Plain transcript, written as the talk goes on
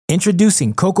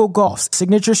Introducing Coco Gauff's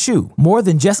signature shoe, more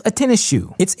than just a tennis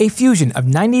shoe. It's a fusion of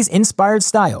 90s-inspired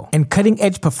style and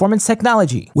cutting-edge performance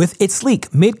technology. With its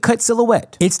sleek mid-cut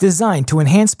silhouette, it's designed to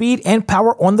enhance speed and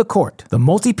power on the court. The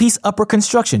multi-piece upper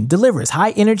construction delivers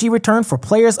high-energy return for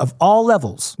players of all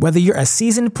levels. Whether you're a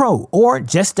seasoned pro or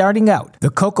just starting out, the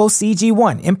Coco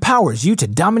CG1 empowers you to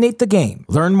dominate the game.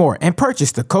 Learn more and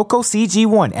purchase the Coco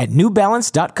CG1 at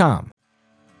NewBalance.com.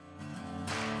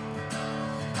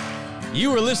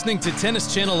 You are listening to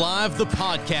Tennis Channel Live, the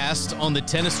podcast on the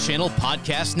Tennis Channel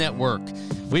Podcast Network.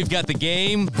 We've got the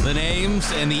game, the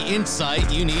names, and the insight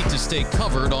you need to stay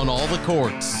covered on all the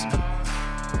courts.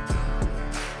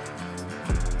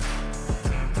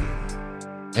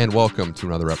 And welcome to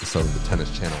another episode of the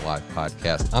Tennis Channel Live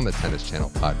podcast on the Tennis Channel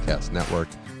Podcast Network.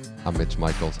 I'm Mitch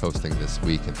Michaels hosting this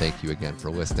week, and thank you again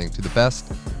for listening to the best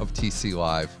of TC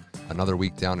Live. Another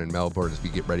week down in Melbourne as we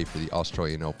get ready for the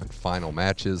Australian Open final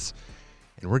matches.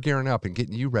 And we're gearing up and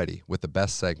getting you ready with the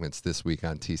best segments this week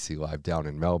on TC Live down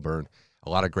in Melbourne. A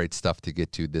lot of great stuff to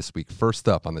get to this week. First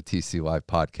up on the TC Live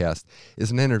podcast is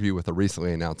an interview with a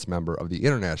recently announced member of the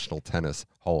International Tennis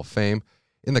Hall of Fame.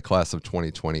 In the class of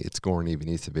 2020, it's Goran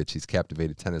Ivanisevic. He's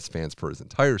captivated tennis fans for his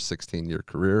entire 16-year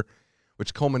career,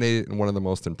 which culminated in one of the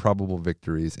most improbable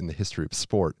victories in the history of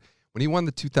sport when he won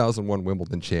the 2001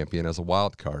 Wimbledon champion as a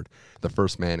wild card, the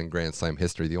first man in Grand Slam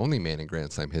history, the only man in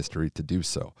Grand Slam history to do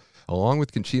so. Along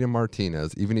with Conchita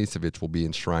Martinez, Ivanisevic will be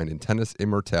enshrined in tennis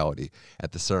immortality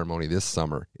at the ceremony this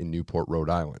summer in Newport, Rhode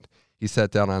Island. He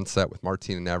sat down on set with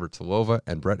Martina Navratilova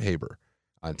and Brett Haber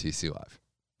on TC Live.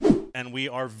 And we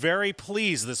are very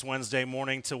pleased this Wednesday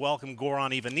morning to welcome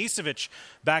Goran Ivanisevic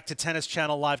back to Tennis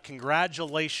Channel Live.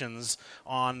 Congratulations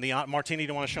on the Martina, do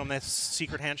you want to show him this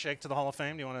secret handshake to the Hall of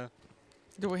Fame? Do you want to?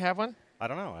 Do we have one? I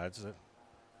don't know. It's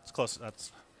close.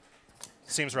 That's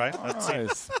seems right.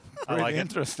 Nice. I like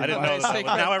interesting. it. I didn't know that.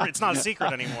 Now it's not a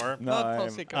secret anymore.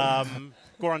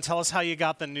 Goran, tell us how you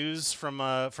got the news from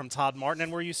Todd Martin,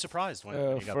 and were you surprised when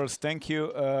you got first, thank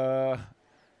you.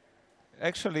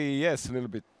 Actually, yes, a little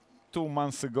bit. 2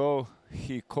 months ago,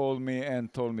 he called me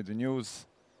and told me the news,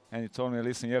 and he told me,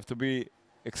 listen, you have to be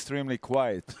extremely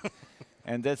quiet.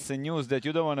 And that's the news that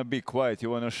you don't want to be quiet. You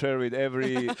want to share with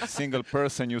every single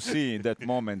person you see in that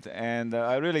moment. And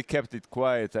I really kept it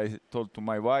quiet. I told to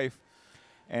my wife,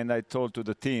 and I told to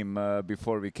the team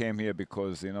before we came here,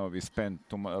 because, you know, we spent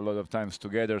a lot of times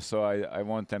together. So I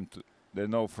want them to they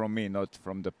know from me, not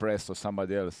from the press or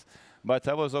somebody else. But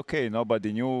I was okay.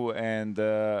 Nobody knew, and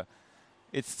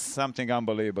it's something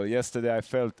unbelievable. Yesterday I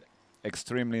felt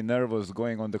extremely nervous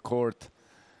going on the court.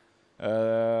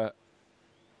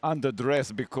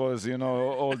 Underdressed because, you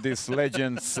know, all these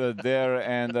legends there,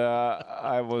 and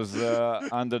I was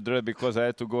underdressed because I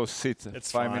had to go sit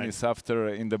It's 5 fine. minutes after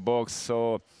in the box.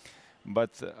 So,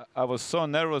 but I was so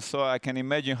nervous, so I can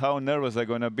imagine how nervous I'm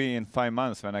going to be in 5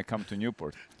 months when I come to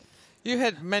Newport. You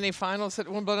had many finals at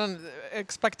Wimbledon,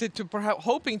 expected to perhaps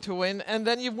hoping to win, and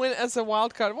then you win as a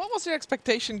wild card. What was your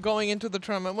expectation going into the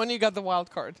tournament when you got the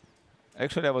wild card?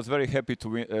 Actually, I was very happy to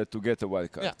win, to get a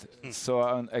wild card. Yeah. So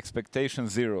on expectation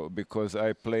zero, because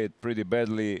I played pretty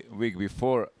badly week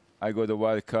before I got a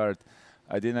wild card.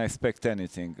 I didn't expect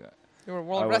anything. You were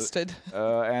well rested.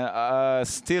 And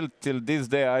still till this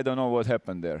day, I don't know what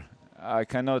happened there. I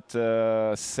cannot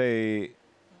say.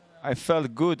 I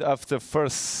felt good after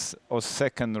first or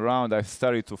second round. I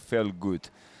started to feel good.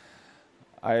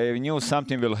 I knew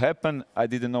something will happen. I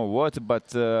didn't know what,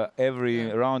 but every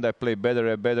round I played better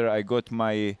and better. I got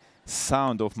my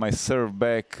sound of my serve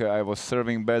back. I was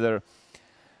serving better.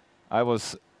 I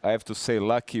have to say,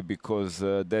 lucky, because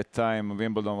that time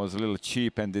Wimbledon was a little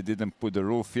cheap and they didn't put the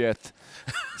roof yet.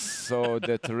 So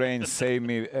that rain saved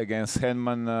me against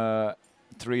Henman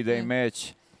 3-day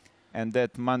match. And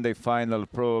that Monday final,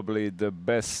 probably the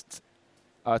best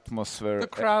atmosphere The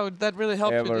crowd, that really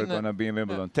helped you, ever didn't going to it? be in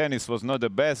Wimbledon. Tennis was not the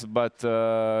best, but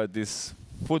this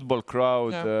football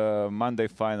crowd, Monday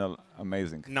final,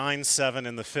 amazing. 9-7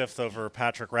 in the fifth over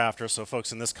Patrick Rafter, so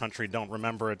folks in this country don't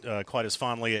remember it quite as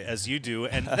fondly as you do.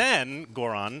 And then,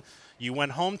 Goran, you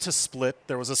went home to Split.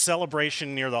 There was a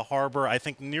celebration near the harbor. I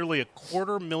think nearly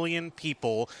 250,000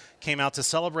 people came out to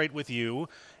celebrate with you.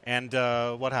 And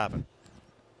what happened?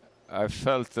 I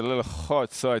felt a little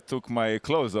hot, so I took my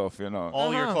clothes off, you know.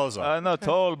 All your clothes off? Not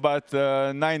all, but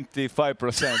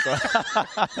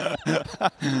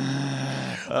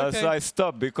 95%. So I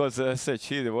stopped because I said,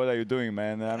 Chidi, what are you doing,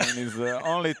 man? I mean, it's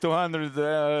only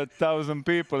 200,000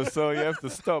 people, so you have to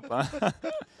stop. Huh?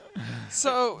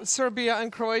 So Serbia and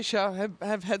Croatia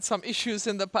have had some issues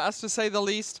in the past, to say the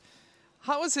least.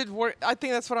 How is it work? I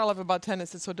think that's what I love about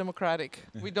tennis. It's so democratic.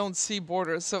 We don't see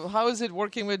borders. So how is it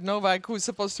working with Novak, who's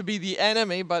supposed to be the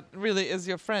enemy, but really is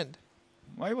your friend?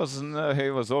 Well, he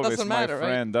was always Doesn't my matter,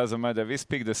 friend. right? Doesn't matter. We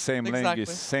speak the same language,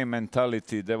 same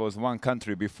mentality. There was one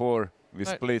country before we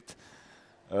split.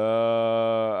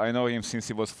 I know him since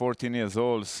he was 14 years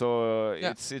old. So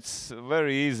it's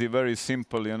very easy, very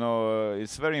simple. You know,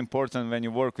 it's very important when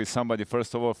you work with somebody.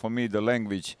 First of all, for me, the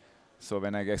language. So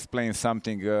when I explain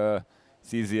something,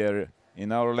 it's easier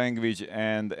in our language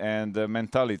and the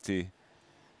mentality.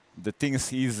 The things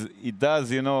he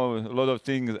does, you know, a lot of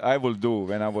things I will do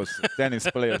when I was a tennis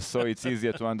player, so it's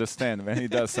easier to understand when he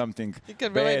does something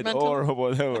bad or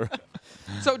whatever.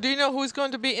 So do you know who's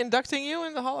going to be inducting you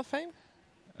in the Hall of Fame?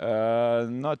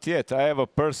 Not yet. I have a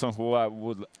person who I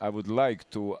would like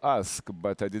to ask,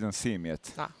 but I didn't see him yet.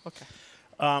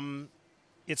 Okay.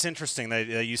 It's interesting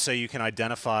that you say you can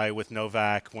identify with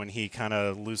Novak when he kind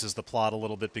of loses the plot a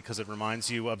little bit because it reminds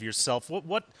you of yourself.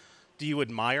 What do you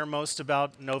admire most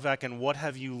about Novak, and what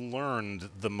have you learned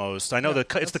the most? I know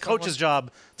it's the coach's job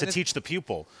to teach the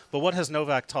pupil, but what has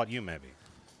Novak taught you maybe?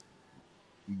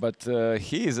 But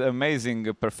he is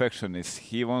amazing perfectionist.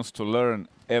 He wants to learn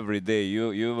every day.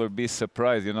 You will be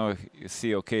surprised. You know, you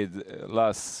see, okay,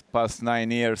 past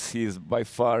 9 years, he's by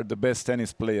far the best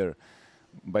tennis player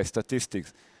by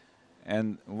statistics.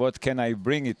 And what can I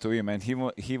bring it to him? And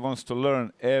he wants to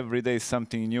learn every day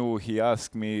something new. He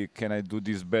asks me, can I do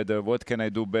this better? What can I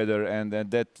do better? And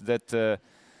that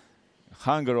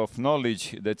hunger of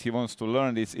knowledge that he wants to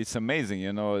learn, it's amazing,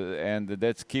 you know, and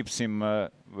that keeps him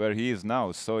where he is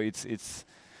now. So it's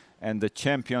and the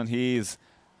champion he is,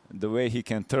 the way he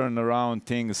can turn around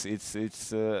things, it's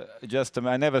just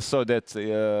I never saw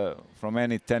that from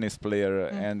any tennis player,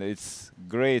 and it's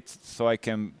great. So I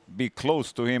can be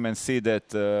close to him and see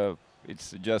that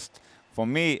it's just for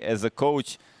me as a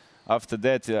coach. After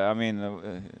that, I mean,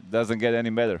 it doesn't get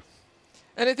any better.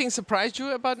 Anything surprised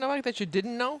you about Novak that you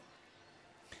didn't know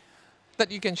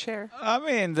that you can share? I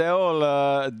mean, they're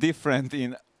all different.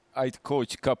 I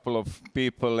coach a couple of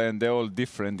people, and they're all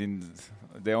different in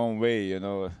their own way, you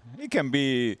know. It can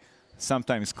be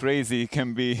sometimes crazy, it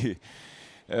can be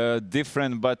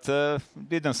different, but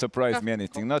didn't surprise me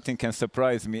anything. Nothing can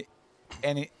surprise me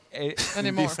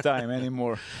this time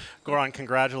anymore. Goran,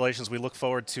 congratulations. We look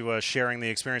forward to sharing the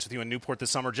experience with you in Newport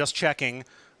this summer. Just checking.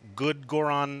 Good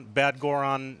Goran, bad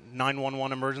Goran,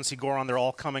 911 emergency Goran, they're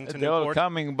all coming to Newport? They're all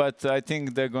coming, but I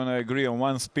think they're going to agree on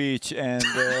one speech, and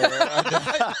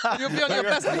you'll be on your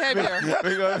best behavior.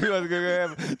 We're going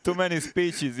to have too many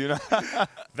speeches, you know.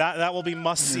 That will be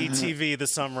must-see TV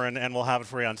this summer, and we'll have it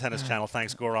for you on Tennis Channel.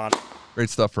 Thanks, Goran.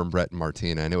 Great stuff from Brett and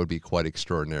Martina, and it would be quite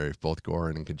extraordinary if both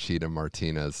Goran and Conchita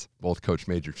Martinez both coach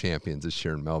major champions this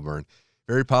year in Melbourne.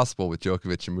 Very possible with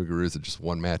Djokovic and Muguruza just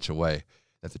one match away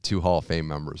that the two Hall of Fame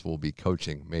members will be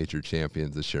coaching major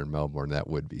champions this year in Melbourne. That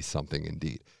would be something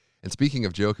indeed. And speaking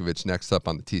of Djokovic, next up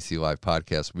on the TC Live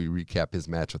podcast, we recap his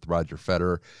match with Roger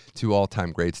Federer, two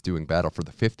all-time greats doing battle for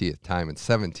the 50th time and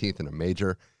 17th in a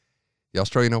major. The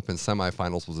Australian Open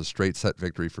semifinals was a straight set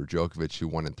victory for Djokovic, who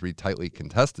won in 3 tightly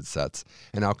contested sets,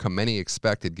 an outcome many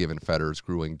expected given Federer's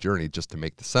grueling journey just to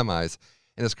make the semis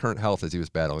and his current health as he was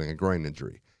battling a groin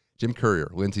injury. Jim Courier,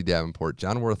 Lindsay Davenport,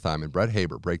 John Wertheim, and Brett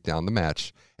Haber break down the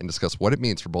match and discuss what it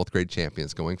means for both great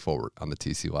champions going forward on the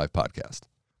TC Live podcast.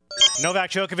 Novak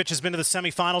Djokovic has been to the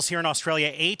semifinals here in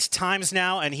Australia 8 times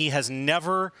now, and he has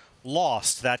never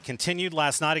lost. That continued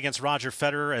last night against Roger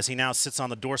Federer as he now sits on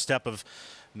the doorstep of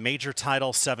major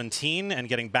title 17 and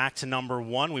getting back to number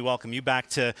 1. We welcome you back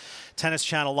to Tennis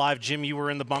Channel Live. Jim, you were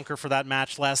in the bunker for that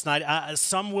match last night.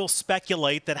 Some will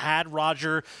speculate that had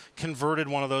Roger converted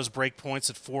one of those break points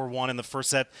at 4-1 in the first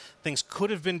set, things could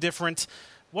have been different.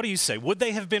 What do you say? Would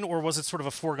they have been, or was it sort of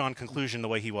a foregone conclusion the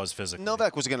way he was physically?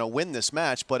 Novak was going to win this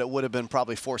match, but it would have been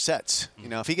probably 4 sets. You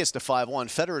know, if he gets to 5-1,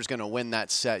 Federer's going to win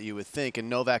that set, you would think, and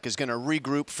Novak is going to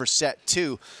regroup for set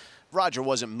 2. Roger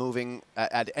wasn't moving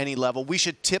at any level. We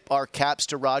should tip our caps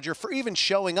to Roger for even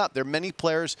showing up. There are many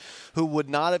players who would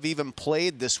not have even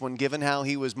played this one given how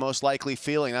he was most likely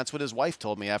feeling. That's what his wife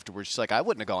told me afterwards. She's like, I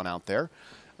wouldn't have gone out there.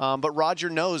 But Roger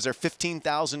knows there are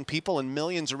 15,000 people and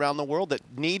millions around the world that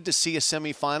need to see a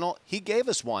semifinal. He gave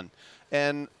us one.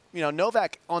 And you know,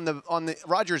 Novak on the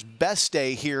Roger's best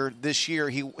day here this year,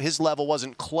 his level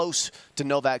wasn't close to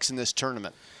Novak's in this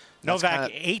tournament. Novak,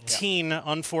 18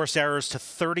 unforced errors to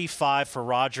 35 for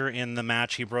Roger in the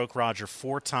match. He broke Roger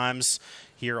 4 times.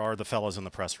 Here are the fellows in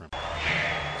the press room. I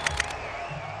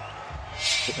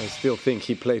still think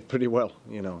he played pretty well.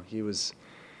 You know, he was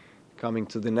coming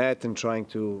to the net and trying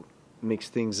to mix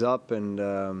things up,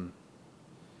 and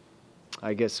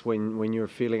I guess when you're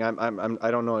feeling,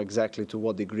 I don't know exactly to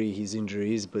what degree his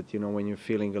injury is, but when you're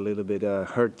feeling a little bit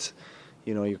hurt,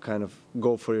 you kind of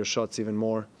go for your shots even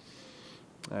more.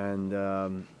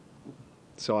 And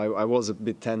so I was a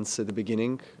bit tense at the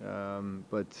beginning,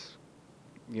 but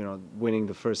winning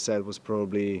the first set was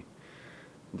probably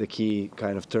the key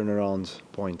kind of turnaround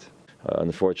point.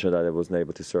 Unfortunate that I wasn't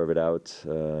able to serve it out.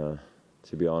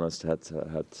 To be honest,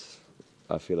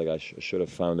 I feel like I should have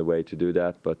found a way to do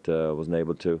that, but wasn't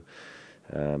able to.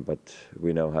 But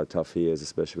we know how tough he is,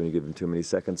 especially when you give him too many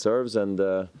second serves, and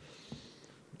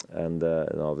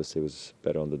obviously it was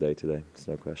better on the day today. There's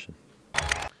no question.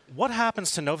 What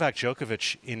happens to Novak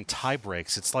Djokovic in tie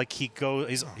breaks? It's like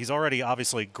he's already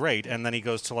obviously great, and then he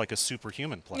goes to like a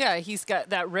superhuman player. Yeah, he's got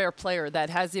that rare player that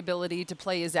has the ability to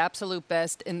play his absolute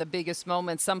best in the biggest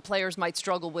moments. Some players might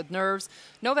struggle with nerves.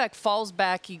 Novak falls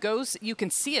back. He goes, you can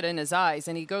see it in his eyes,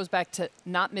 and he goes back to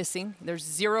not missing. There's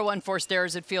 0 unforced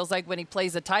errors, it feels like, when he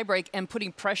plays a tie break and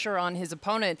putting pressure on his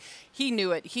opponent. He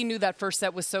knew it. He knew that first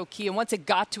set was so key. And once it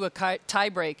got to a tie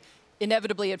break,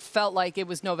 inevitably it felt like it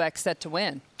was Novak's set to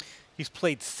win. He's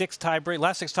played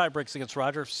last 6 tie breaks against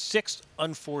Roger, 6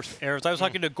 unforced errors. I was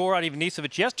talking to Goran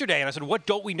Ivanisevic yesterday, and I said, what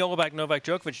don't we know about Novak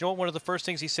Djokovic? You know what one of the first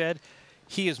things he said?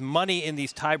 He is money in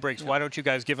these tie breaks. Why don't you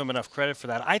guys give him enough credit for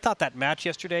that? I thought that match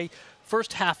yesterday,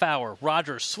 first half hour,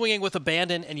 Roger swinging with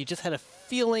abandon, and you just had a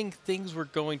feeling things were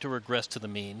going to regress to the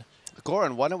mean.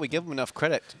 Goran, why don't we give him enough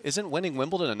credit? Isn't winning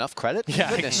Wimbledon enough credit? Yeah,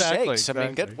 goodness sakes. I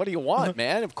mean, what do you want,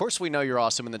 man? Of course we know you're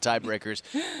awesome in the tiebreakers.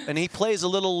 And he plays a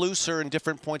little looser in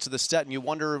different points of the set, and you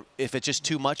wonder if it's just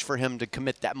too much for him to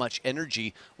commit that much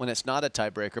energy when it's not a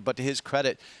tiebreaker. But to his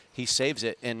credit, he saves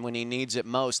it, and when he needs it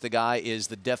most, the guy is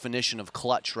the definition of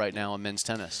clutch right now in men's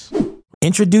tennis.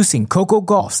 Introducing Coco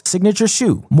Gauff's signature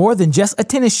shoe. More than just a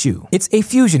tennis shoe, it's a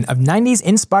fusion of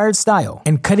 90s-inspired style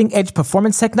and cutting-edge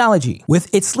performance technology.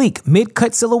 With its sleek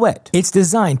mid-cut silhouette, it's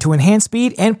designed to enhance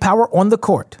speed and power on the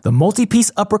court. The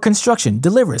multi-piece upper construction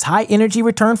delivers high-energy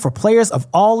return for players of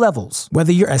all levels.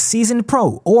 Whether you're a seasoned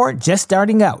pro or just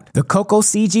starting out, the Coco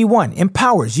CG1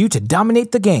 empowers you to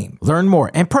dominate the game. Learn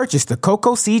more and purchase the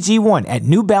Coco CG1 at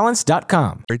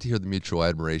NewBalance.com. Great to hear the mutual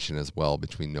admiration as well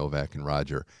between Novak and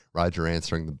Roger. Roger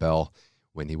answering the bell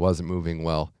when he wasn't moving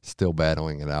well, still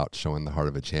battling it out, showing the heart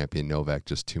of a champion. Novak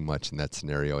just too much in that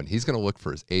scenario, and he's going to look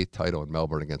for his 8th title in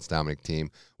Melbourne against Dominic Thiem.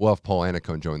 We'll have Paul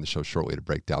Annacone join the show shortly to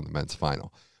break down the men's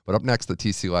final. But up next, the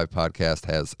TC Live podcast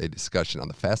has a discussion on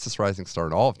the fastest rising star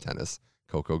in all of tennis,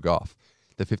 Coco Gauff.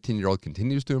 The 15-year-old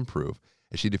continues to improve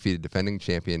as she defeated defending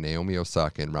champion Naomi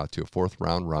Osaka en route to a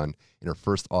 4th-round run in her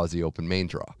first Aussie Open main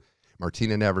draw.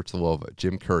 Martina Navratilova,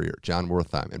 Jim Courier, John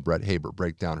Wertheim, and Brett Haber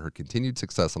break down her continued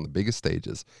success on the biggest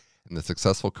stages and the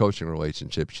successful coaching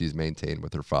relationship she's maintained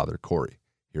with her father, Corey.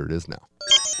 Here it is now.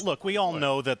 Look, we all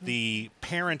know that the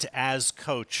parent as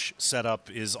coach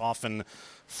setup is often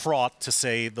fraught, to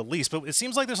say the least, but it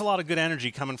seems like there's a lot of good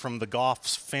energy coming from the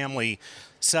Gauff's family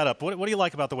setup. What do you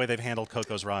like about the way they've handled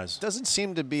Coco's rise? Doesn't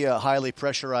seem to be a highly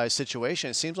pressurized situation.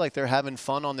 It seems like they're having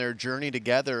fun on their journey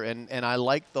together, and I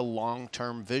like the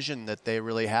long-term vision that they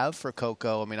really have for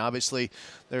Coco. I mean, obviously,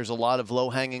 there's a lot of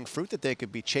low-hanging fruit that they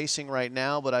could be chasing right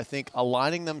now, but I think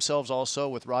aligning themselves also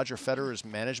with Roger Federer's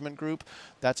management group,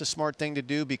 that's a smart thing to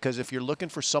do, because if you're looking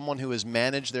for someone who has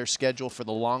managed their schedule for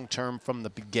the long term from the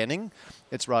beginning,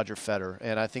 it's Roger Federer.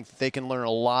 And I think that they can learn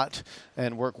a lot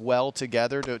and work well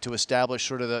together to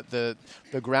establish sort of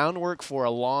the groundwork for a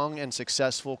long and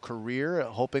successful career,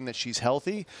 hoping that she's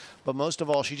healthy. But most of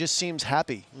all, she just seems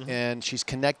happy, and she's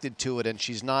connected to it, and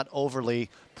she's not overly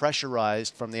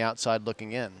pressurized from the outside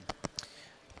looking in.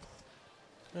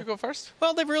 You go first?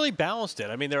 Well, they've really balanced it.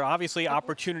 I mean, there are obviously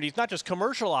opportunities, not just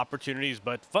commercial opportunities,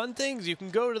 but fun things. You can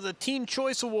go to the Teen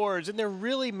Choice Awards, and they're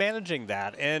really managing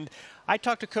that. And I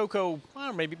talked to Coco,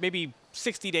 maybe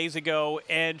 60 days ago,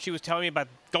 and she was telling me about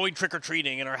going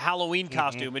trick-or-treating in her Halloween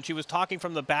costume, and she was talking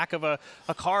from the back of a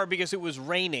car because it was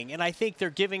raining. And I think they're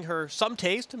giving her some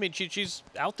taste. I mean, she's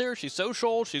out there, she's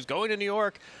social, she's going to New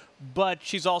York, but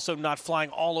she's also not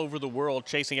flying all over the world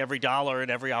chasing every dollar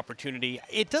and every opportunity.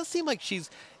 It does seem like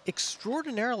she's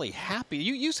extraordinarily happy.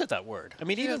 You said that word. I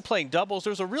mean, even playing doubles,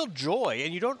 there's a real joy,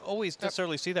 and you don't always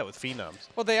necessarily see that with phenoms.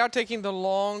 Well, they are taking the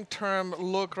long-term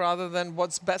look rather than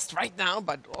what's best right now,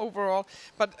 but overall.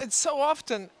 But it's so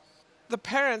often the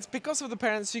parents, because of the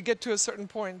parents, you get to a certain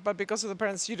point, but because of the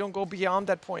parents, you don't go beyond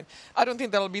that point. I don't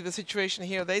think that'll be the situation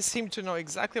here. They seem to know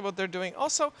exactly what they're doing.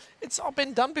 Also, it's all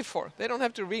been done before. They don't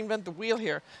have to reinvent the wheel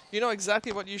here. You know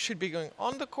exactly what you should be doing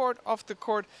on the court, off the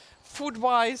court,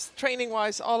 food-wise,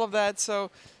 training-wise, all of that.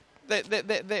 So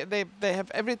they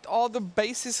have all the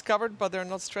bases covered, but they're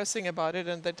not stressing about it,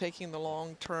 and they're taking the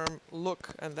long-term look,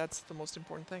 and that's the most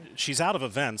important thing. She's out of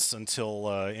events until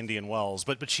Indian Wells,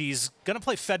 but she's going to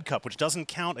play Fed Cup, which doesn't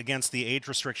count against the age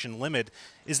restriction limit.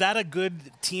 Is that a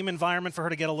good team environment for her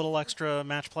to get a little extra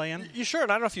match play in? You sure?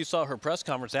 And I don't know if you saw her press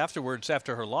conference afterwards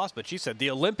after her loss, but she said the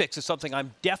Olympics is something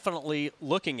I'm definitely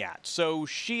looking at. So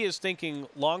she is thinking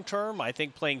long-term. I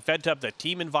think playing Fed Cup, the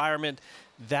team environment,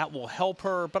 that will help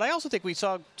her. But I also think we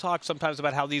talk sometimes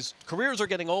about how these careers are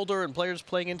getting older and players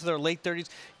playing into their late 30s.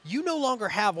 You no longer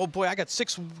have, oh boy, I got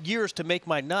 6 years to make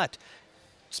my nut.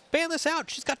 Span this out.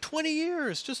 She's got 20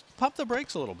 years. Just pump the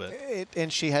brakes a little bit.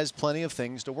 And she has plenty of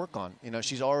things to work on. You know,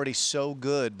 she's already so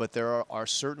good, but there are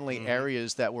certainly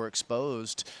areas that were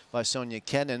exposed by Sonia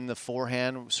Kenin. The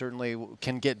forehand certainly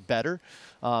can get better.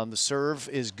 The serve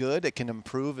is good. It can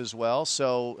improve as well.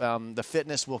 So the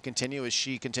fitness will continue as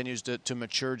she continues to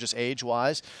mature just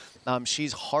age-wise.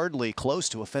 She's hardly close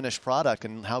to a finished product,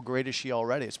 and how great is she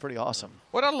already? It's pretty awesome.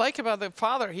 What I like about the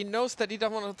father, he knows that he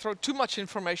doesn't want to throw too much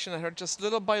information at her, just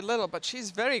little by little, but she's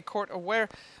very court-aware.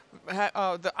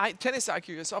 The tennis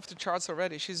IQ is off the charts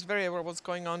already. She's very aware of what's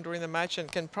going on during the match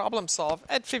and can problem-solve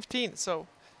at 15. So,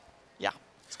 yeah.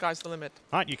 Sky's the limit.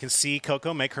 All right, you can see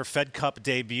Coco make her Fed Cup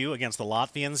debut against the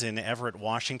Latvians in Everett,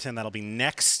 Washington. That'll be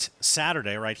next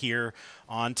Saturday right here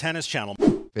on Tennis Channel.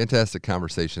 Fantastic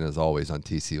conversation as always on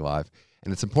TC Live.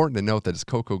 And it's important to note that as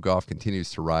Coco Gauff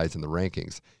continues to rise in the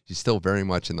rankings, she's still very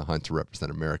much in the hunt to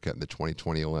represent America in the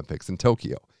 2020 Olympics in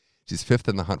Tokyo. She's 5th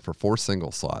in the hunt for 4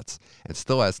 single slots and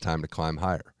still has time to climb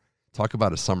higher. Talk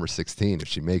about a summer 16 if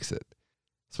she makes it.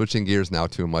 Switching gears now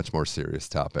to a much more serious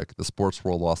topic, the sports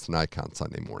world lost an icon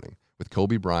Sunday morning, with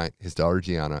Kobe Bryant, his daughter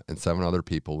Gianna, and 7 other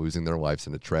people losing their lives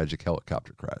in a tragic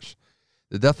helicopter crash.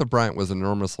 The death of Bryant was an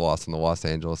enormous loss in the Los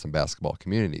Angeles and basketball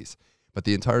communities, but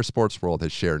the entire sports world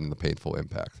has shared in the painful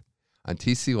impact. On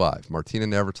TC Live, Martina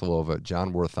Navratilova,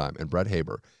 Jon Wertheim, and Brett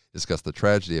Haber discuss the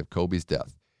tragedy of Kobe's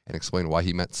death and explain why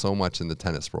he meant so much in the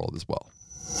tennis world as well.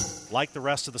 Like the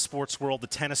rest of the sports world, the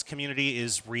tennis community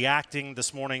is reacting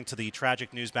this morning to the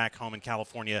tragic news back home in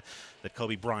California that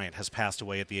Kobe Bryant has passed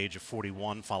away at the age of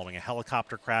 41 following a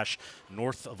helicopter crash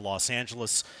north of Los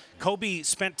Angeles. Kobe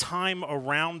spent time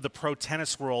around the pro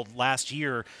tennis world last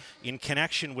year in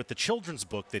connection with the children's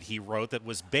book that he wrote that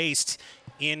was based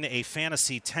in a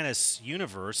fantasy tennis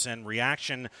universe, and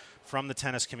reaction from the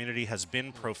tennis community has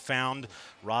been profound.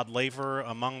 Rod Laver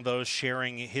among those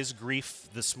sharing his grief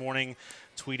this morning,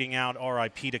 tweeting out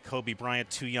RIP to Kobe Bryant,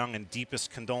 too young, and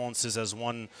deepest condolences as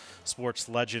one sports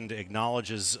legend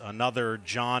acknowledges another.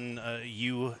 John,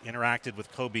 you interacted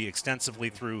with Kobe extensively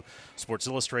through Sports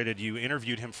Illustrated. You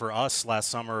interviewed him for us last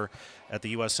summer at the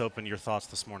U.S. Open. Your thoughts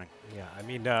this morning? Yeah, I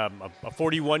mean, a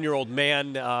 41-year-old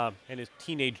man and his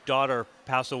teenage daughter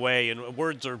pass away, and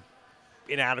words are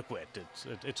inadequate.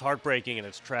 It's heartbreaking and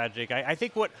it's tragic. I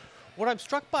think what I'm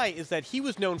struck by is that he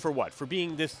was known for what? For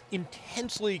being this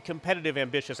intensely competitive,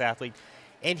 ambitious athlete,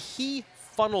 and he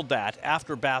funneled that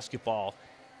after basketball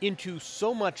into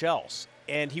so much else.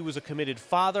 And he was a committed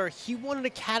father. He won an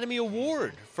Academy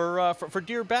Award for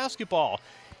Dear Basketball.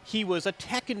 He was a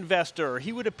tech investor.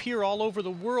 He would appear all over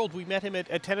the world. We met him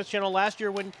at Tennis Channel last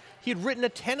year when he had written a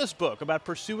tennis book about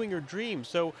pursuing your dreams.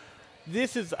 So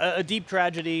this is a deep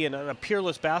tragedy and a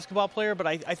peerless basketball player, but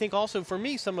I think also for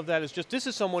me some of that is just this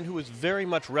is someone who is very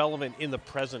much relevant in the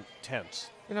present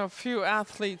tense. You know, few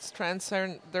athletes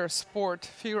transcend their sport.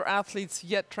 Fewer athletes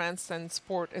yet transcend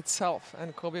sport itself,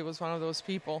 and Kobe was one of those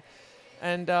people.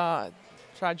 And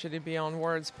tragedy beyond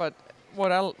words, but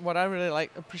what I really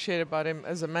appreciate about him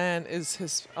as a man is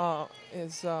his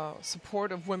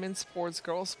support of women's sports,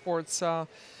 girls' sports.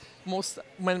 Most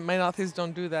men athletes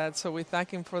don't do that, so we thank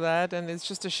him for that. And it's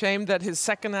just a shame that his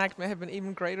second act may have been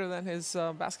even greater than his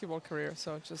basketball career.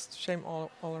 So just shame all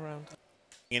around.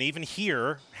 And even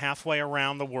here, halfway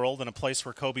around the world, in a place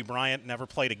where Kobe Bryant never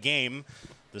played a game,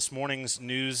 this morning's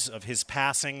news of his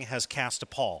passing has cast a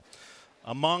pall.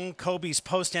 Among Kobe's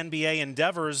post-NBA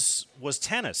endeavors was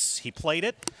tennis. He played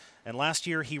it, and last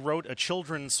year he wrote a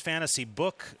children's fantasy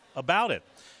book about it.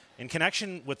 In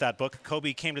connection with that book,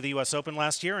 Kobe came to the U.S. Open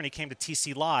last year, and he came to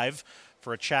TC Live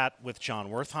for a chat with Jon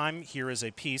Wertheim. Here is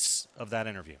a piece of that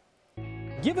interview.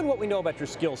 Given what we know about your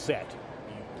skill set,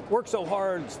 work so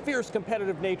hard, fierce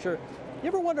competitive nature, you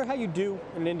ever wonder how you do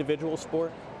in an individual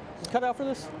sport? You cut out for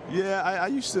this? Yeah, I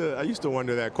used to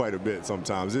wonder that quite a bit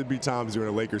sometimes. There'd be times during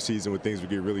the Lakers season when things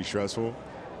would get really stressful,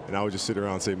 and I would just sit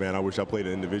around and say, man, I wish I played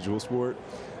an individual sport.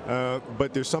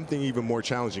 But there's something even more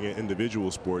challenging in individual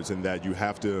sports in that you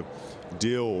have to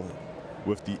deal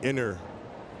with the inner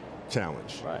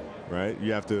challenge, right?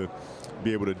 You have to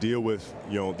be able to deal with,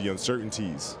 the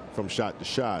uncertainties from shot to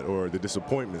shot or the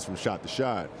disappointments from shot to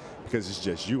shot because it's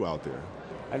just you out there.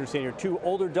 I understand your 2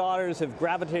 older daughters have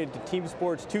gravitated to team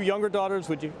sports. 2 younger daughters,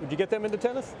 would you get them into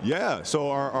tennis? Yeah, so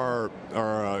our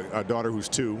daughter who's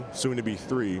 2, soon to be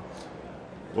 3,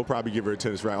 we'll probably give her a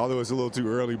tennis racket, although it's a little too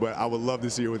early, but I would love to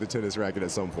see her with a tennis racket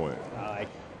at some point.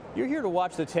 You're here to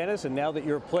watch the tennis, and now that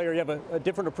you're a player, you have a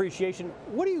different appreciation.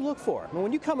 What do you look for? I mean,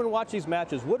 when you come and watch these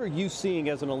matches, what are you seeing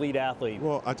as an elite athlete?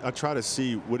 Well, I try to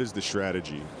see what is the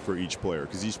strategy for each player,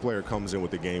 because each player comes in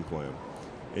with a game plan.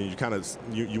 And you kind of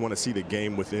you want to see the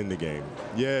game within the game.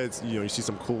 Yeah, it's, you see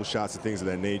some cool shots and things of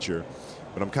that nature,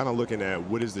 but I'm kind of looking at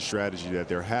what is the strategy that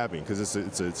they're having, because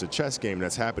it's a chess game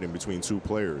that's happening between 2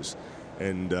 players,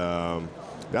 and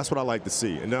that's what I like to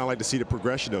see. And then I like to see the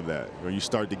progression of that. You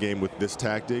start the game with this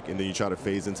tactic, and then you try to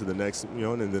phase into the next,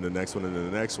 and then the next one, and then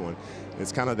the next one.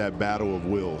 It's kind of that battle of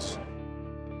wills.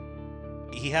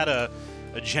 He had a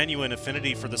genuine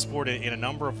affinity for the sport in a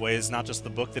number of ways, not just the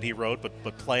book that he wrote,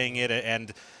 but playing it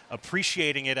and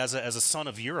appreciating it as a son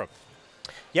of Europe.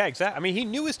 Yeah, exactly. I mean, he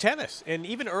knew his tennis, and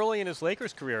even early in his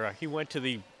Lakers career, he went to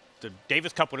the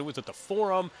Davis Cup when it was at the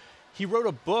Forum. He wrote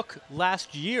a book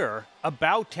last year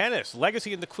about tennis.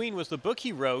 Legacy and the Queen was the book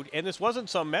he wrote, and this wasn't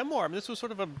some memoir. I mean, this was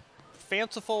sort of a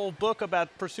fanciful book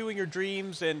about pursuing your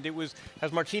dreams, and it was,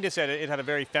 as Martina said, it had a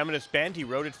very feminist bent. He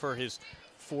wrote it for his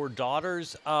 4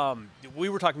 daughters. We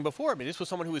were talking before. I mean, this was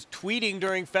someone who was tweeting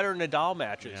during Federer-Nadal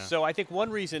matches. Yeah. So I think one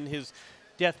reason his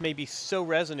death may be so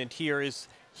resonant here is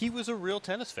he was a real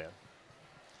tennis fan.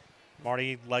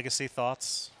 Marty, legacy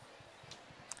thoughts?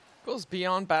 Goes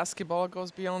beyond basketball,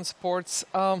 goes beyond sports.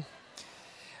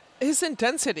 His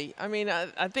intensity. I mean,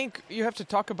 I think you have to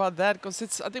talk about that because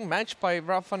it's, I think, matched by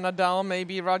Rafa Nadal,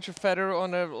 maybe Roger Federer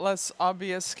on a less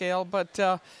obvious scale. But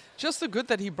just the good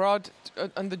that he brought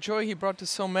and the joy he brought to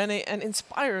so many and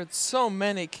inspired so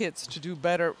many kids to do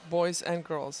better, boys and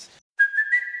girls.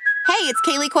 Hey, it's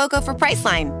Kaylee Cuoco for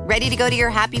Priceline. Ready to go to your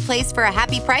happy place for a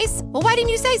happy price? Well, why didn't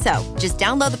you say so? Just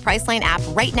download the Priceline app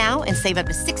right now and save up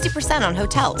to 60% on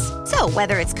hotels. So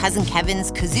whether it's Cousin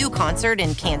Kevin's Kazoo Concert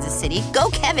in Kansas City, go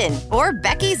Kevin, or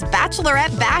Becky's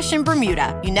Bachelorette Bash in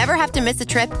Bermuda, you never have to miss a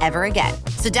trip ever again.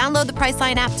 So download the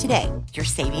Priceline app today. Your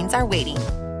savings are waiting.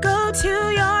 Go to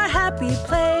your happy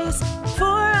place for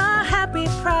a happy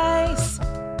price.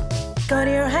 Go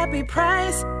to your happy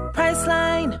price,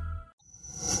 Priceline.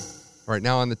 All right,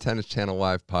 now on the Tennis Channel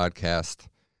Live podcast,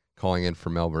 calling in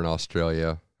from Melbourne,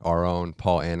 Australia, our own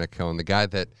Paul Annacone, the guy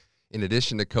that, in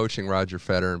addition to coaching Roger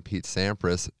Federer and Pete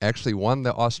Sampras, actually won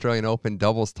the Australian Open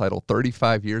doubles title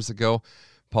 35 years ago.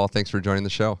 Paul, thanks for joining the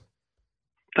show.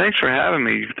 Thanks for having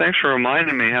me. Thanks for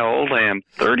reminding me how old I am.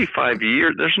 35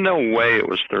 years. There's no way it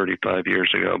was 35 years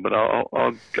ago, but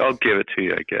I'll give it to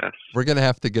you, I guess. We're going to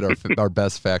have to get our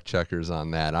best fact checkers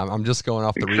on that. I'm just going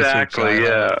off the research. Exactly,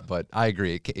 yeah. But I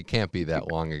agree. It can't be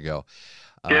that long ago.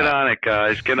 Get on it,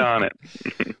 guys. Get on it.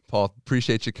 Paul,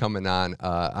 appreciate you coming on.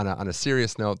 On a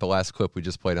serious note, the last clip we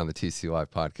just played on the TC Live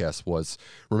podcast was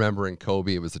remembering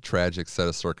Kobe. It was a tragic set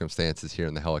of circumstances here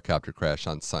in the helicopter crash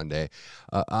on Sunday.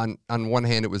 On one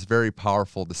hand, it was very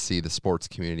powerful to see the sports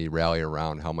community rally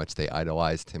around how much they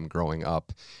idolized him growing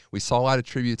up. We saw a lot of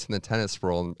tributes in the tennis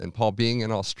world, and Paul, being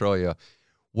in Australia,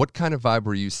 what kind of vibe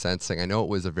were you sensing? I know it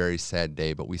was a very sad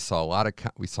day, but we saw a lot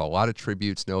of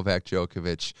tributes. Novak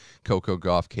Djokovic, Coco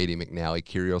Gauff, Katie McNally.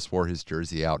 Kyrgios wore his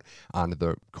jersey out onto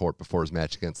the court before his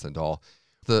match against Nadal.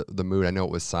 The mood, I know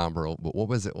it was somber, but what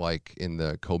was it like in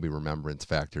the Kobe Remembrance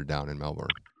Factor down in Melbourne?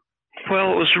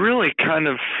 Well, it was really kind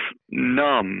of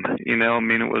numb. I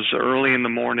mean, it was early in the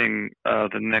morning,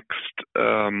 the next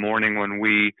morning when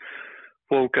we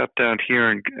woke up down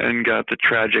here and got the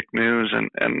tragic news, and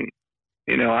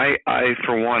I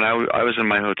for one, I was in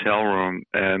my hotel room,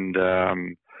 and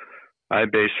I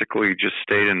basically just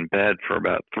stayed in bed for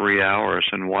about 3 hours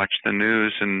and watched the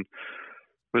news and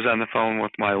was on the phone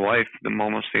with my wife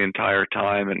almost the entire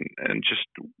time, and just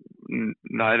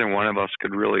neither one of us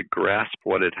could really grasp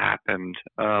what had happened.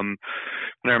 And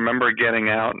I remember getting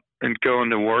out and going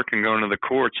to work and going to the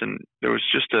courts, and there was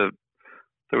just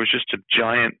a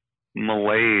giant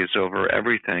malaise over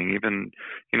everything. Even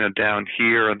down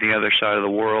here on the other side of the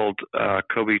world,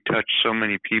 Kobe touched so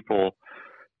many people,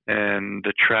 and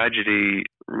the tragedy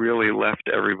really left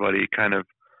everybody kind of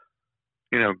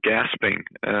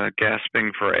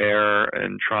gasping for air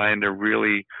and trying to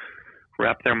really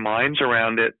wrap their minds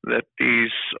around it, that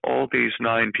all these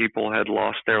 9 people had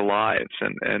lost their lives,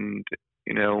 and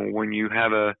when you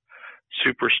have a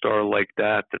superstar like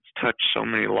that that's touched so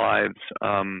many lives,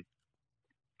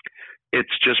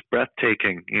 it's just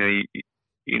breathtaking.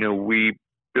 We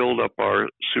build up our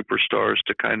superstars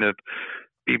to kind of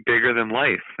be bigger than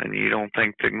life, and you don't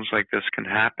think things like this can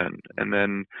happen. And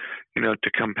then,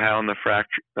 to compound the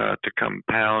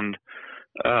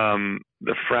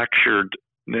the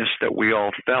fracturedness that we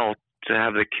all felt, to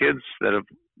have the kids that have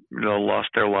lost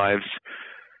their lives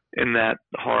in that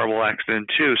horrible accident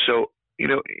too. So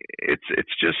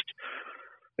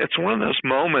it's one of those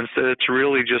moments that it's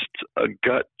really just a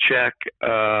gut check,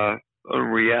 a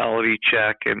reality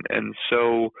check, and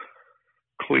so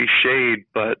cliched,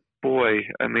 but boy,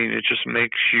 I mean, it just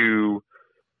makes you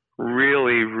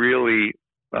really, really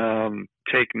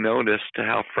take notice to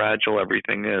how fragile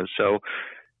everything is. So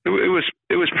it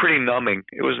was pretty numbing.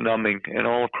 It was numbing, and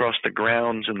all across the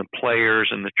grounds and the players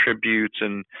and the tributes,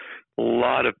 and a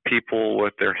lot of people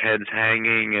with their heads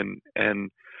hanging and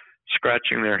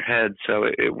scratching their heads. So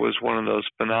it was one of those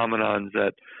phenomenons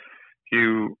that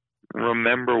you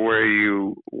remember where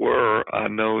you were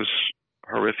on those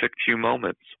horrific few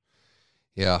moments.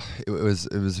 Yeah, it was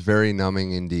very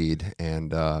numbing indeed,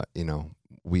 and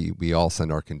we all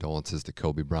send our condolences to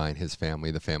Kobe Bryant, his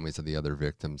family, the families of the other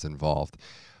victims involved.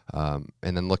 And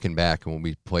then looking back, when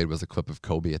we played was a clip of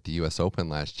Kobe at the U.S. Open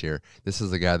last year. This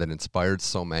is a guy that inspired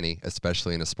so many,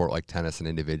 especially in a sport like tennis, an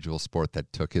individual sport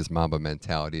that took his Mamba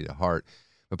mentality to heart.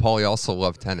 But Paulie also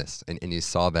loved tennis, and you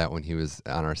saw that when he was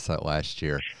on our set last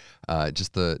year.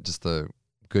 Just the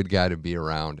good guy to be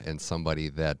around, and somebody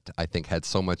that I think had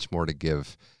so much more to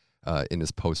give in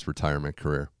his post-retirement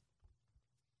career.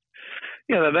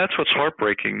 Yeah, that's what's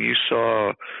heartbreaking. You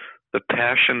saw the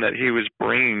passion that he was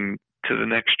bringing to the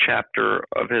next chapter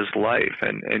of his life,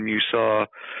 and you saw,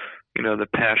 the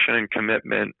passion and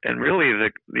commitment, and really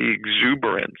the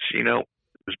exuberance, he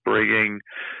was bringing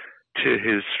to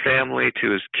his family,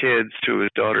 to his kids, to his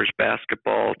daughter's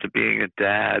basketball, to being a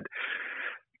dad,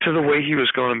 to the way he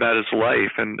was going about his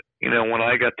life. And, when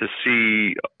I got to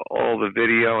see all the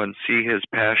video and see his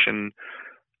passion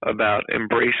about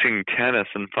embracing tennis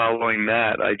and following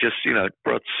that, I just, it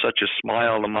brought such a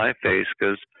smile to my face,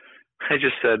 because I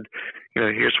just said,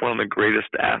 here's one of the greatest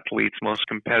athletes, most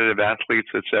competitive athletes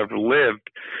that's ever lived,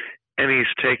 and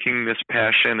he's taking this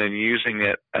passion and using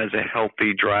it as a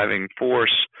healthy driving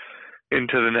force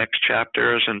into the next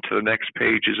chapters and to the next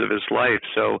pages of his life.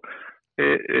 So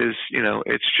it is,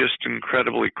 it's just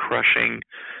incredibly crushing,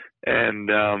 and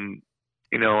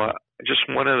just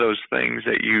one of those things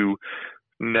that you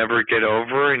never get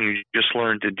over, and you just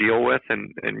learn to deal with,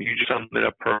 and you just summed it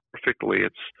up perfectly.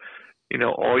 It's,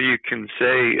 all you can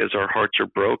say is our hearts are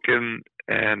broken,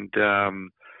 and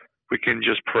we can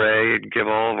just pray and give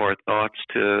all of our thoughts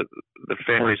to the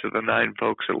families of the 9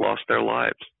 folks that lost their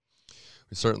lives.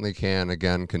 We certainly can.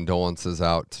 Again, condolences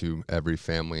out to every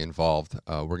family involved.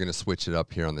 We're going to switch it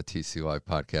up here on the TC Live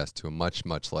podcast to a much,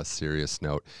 much less serious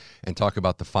note and talk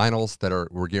about the finals that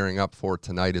we're gearing up for.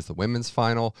 Tonight is the women's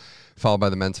final, followed by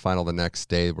the men's final the next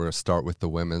day. We're going to start with the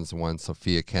women's one,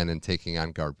 Sofia Kenin taking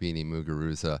on Garbine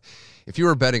Muguruza. If you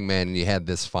were a betting man and you had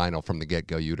this final from the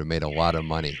get-go, you'd have made a lot of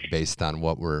money based on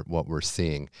what we're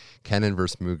seeing. Kenin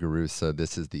versus Muguruza.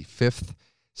 This is the fifth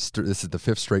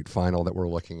straight final that we're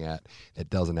looking at that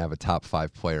doesn't have a top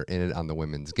 5 player in it on the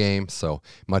women's game, so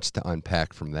much to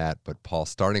unpack from that. But Paul,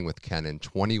 starting with Kenin,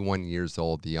 21 years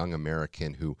old, the young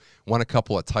American who won a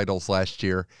couple of titles last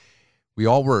year. We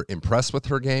all were impressed with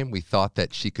her game. We thought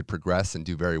that she could progress and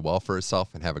do very well for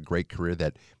herself and have a great career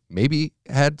that maybe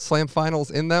had slam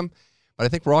finals in them. But I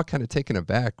think we're all kind of taken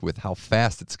aback with how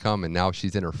fast it's come, and now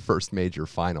she's in her first major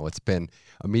final. It's been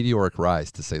a meteoric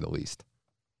rise, to say the least.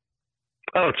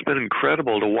 Oh, it's been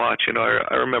incredible to watch.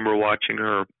 I remember watching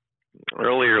her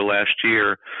earlier last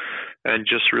year and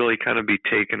just really kind of be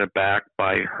taken aback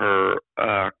by her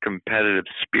competitive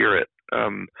spirit.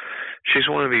 She's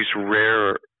one of these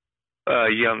rare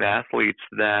young athletes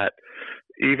that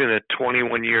even at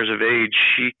 21 years of age,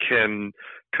 she can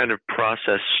kind of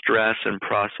process stress and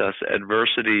process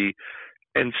adversity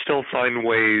and still find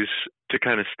ways to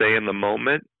kind of stay in the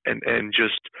moment and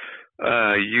just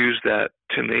use that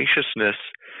tenaciousness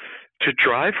to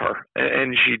drive her.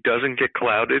 And she doesn't get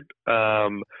clouded.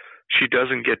 She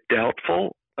doesn't get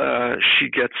doubtful. She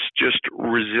gets just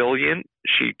resilient.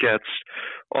 She gets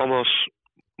almost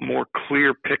more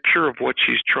clear picture of what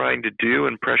she's trying to do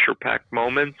in pressure-packed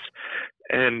moments.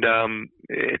 And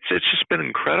it's just been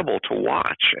incredible to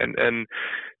watch. And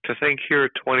to think here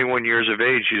at 21 years of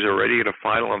age, she's already at a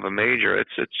final of a major.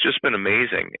 It's just been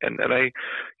amazing. And I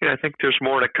think there's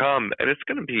more to come. And it's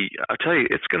going to be, I'll tell you,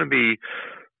 it's going to be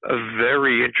a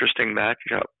very interesting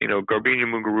matchup. Garbine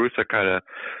Muguruza kind of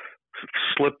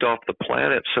slipped off the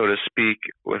planet, so to speak,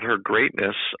 with her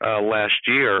greatness last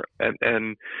year.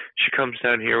 And she comes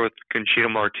down here with Conchita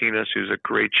Martinez, who's a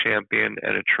great champion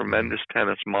and a tremendous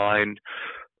tennis mind,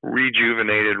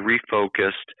 rejuvenated,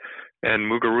 refocused.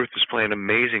 And Muguruza is playing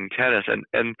amazing tennis.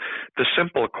 And the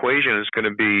simple equation is going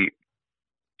to be,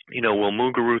 will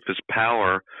Muguruza's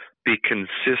power be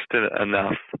consistent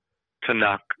enough to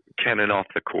knock Kenin off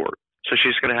the court? So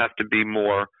she's going to have to be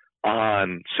more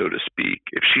on, so to speak.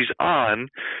 If she's on,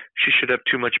 she should have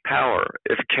too much power.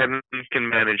 If Kenin can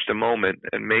manage the moment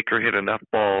and make her hit enough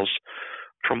balls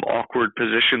from awkward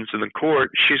positions in the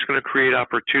court, she's going to create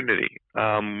opportunity.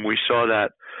 We saw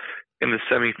that in the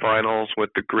semifinals with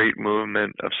the great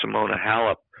movement of Simona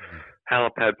Halep.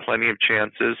 Halep had plenty of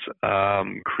chances,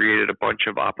 created a bunch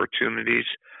of opportunities.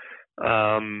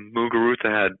 Muguruza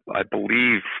had, I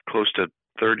believe, close to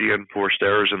 30 unforced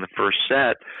errors in the first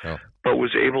set, but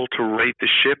was able to right the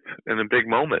ship in the big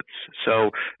moments.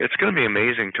 So it's going to be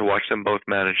amazing to watch them both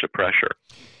manage the pressure.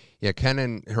 Yeah,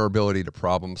 Kenin, her ability to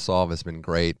problem solve has been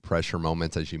great. Pressure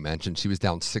moments, as you mentioned. She was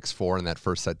down 6-4 in that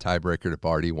first set tiebreaker to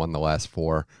Barty, won the last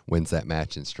 4, wins that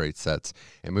match in straight sets.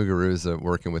 And Muguruza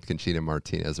working with Conchita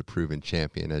Martinez, a proven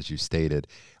champion, as you stated.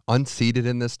 Unseeded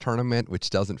in this tournament,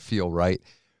 which doesn't feel right.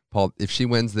 Paul, if she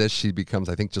wins this, she becomes,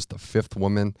 I think, just the 5th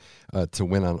woman to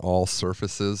win on all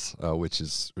surfaces, which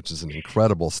is an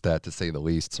incredible stat, to say the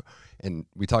least. And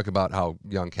we talk about how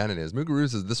young Kenin is.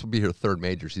 Muguruza, this will be her 3rd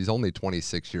major. She's only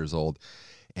 26 years old.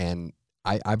 And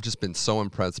I've just been so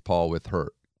impressed, Paul, with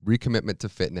her recommitment to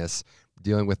fitness,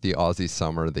 dealing with the Aussie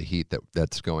summer, the heat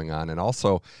that's going on, and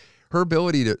also her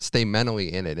ability to stay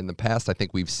mentally in it. In the past, I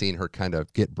think we've seen her kind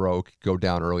of get broke, go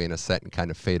down early in a set, and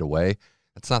kind of fade away.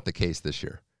 That's not the case this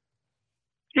year.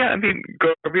 Yeah, I mean,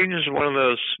 Garbiñe is one of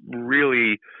those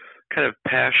really kind of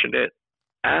passionate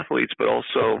athletes, but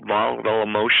also volatile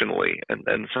emotionally.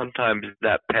 And sometimes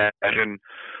that passion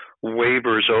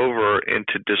wavers over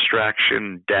into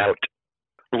distraction, doubt,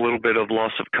 a little bit of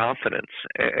loss of confidence.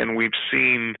 And we've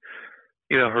seen,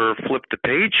 her flip the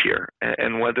page here.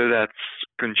 And whether that's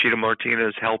Conchita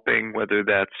Martinez helping, whether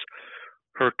that's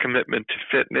her commitment to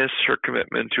fitness, her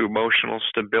commitment to emotional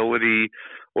stability,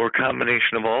 or a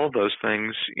combination of all of those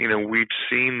things, we've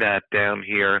seen that down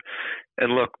here.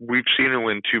 And look, we've seen her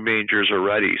win 2 majors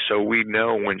already, so we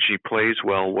know when she plays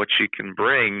well what she can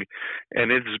bring,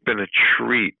 and it's been a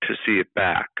treat to see it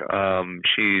back.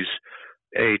 She's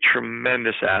a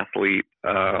tremendous athlete,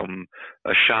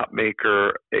 a shot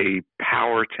maker, a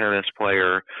power tennis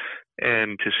player,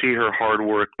 and to see her hard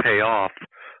work pay off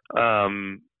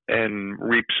and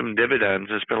reap some dividends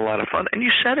has been a lot of fun. And you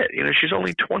said it, she's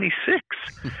only 26.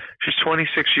 She's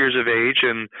 26 years of age,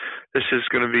 and this is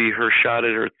going to be her shot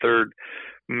at her 3rd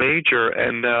major.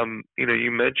 And,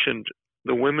 you mentioned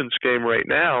the women's game right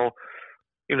now.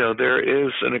 There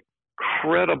is an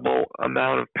incredible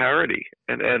amount of parity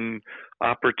and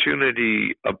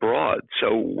opportunity abroad.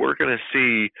 So we're going to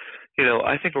see,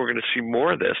 I think we're going to see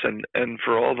more of this. And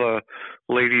for all the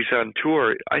ladies on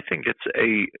tour, I think it's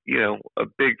a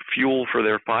big fuel for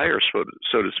their fire,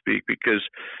 so to speak, because,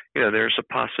 there's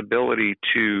a possibility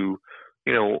to,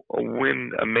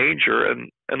 win a major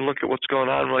and look at what's going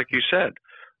on, like you said.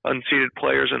 Unseeded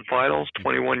players in finals,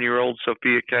 21-year-old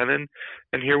Sofia Kenin,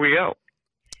 and here we go.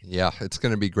 Yeah, it's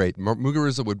going to be great.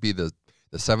 Muguruza would be the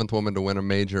 7th woman to win a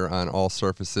major on all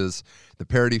surfaces. The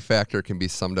parity factor can be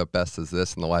summed up best as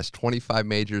this. In the last 25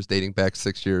 majors, dating back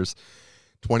 6 years,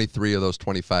 23 of those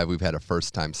 25, we've had a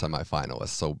first-time semifinalist.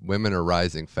 So women are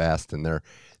rising fast, and they're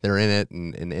in it,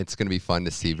 and it's going to be fun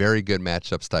to see. Very good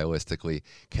matchup stylistically,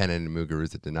 Kenin and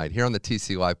Muguruza tonight. Here on the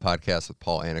TC Live podcast with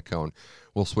Paul Annacone,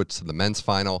 we'll switch to the men's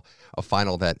final, a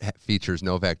final that features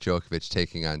Novak Djokovic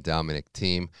taking on Dominic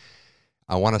Thiem.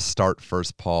 I want to start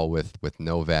first, Paul, with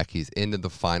Novak. He's into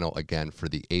the final again for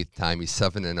the 8th time. He's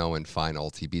 7-0 in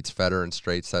finals. He beats Federer in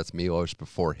straight sets, Milos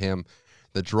before him.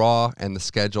 The draw and the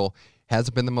schedule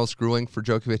hasn't been the most grueling for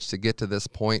Djokovic to get to this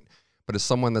point, but as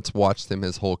someone that's watched him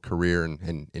his whole career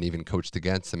and even coached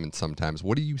against him, and sometimes,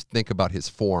 what do you think about his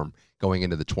form going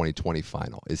into the 2020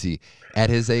 final? Is he at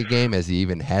his A game? Has he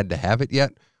even had to have it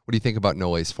yet? What do you think about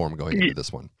Nole's form going into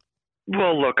this one?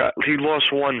 Well, look, he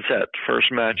lost 1 set,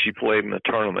 first match he played in the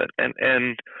tournament.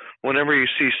 And whenever you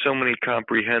see so many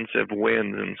comprehensive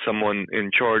wins and someone in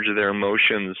charge of their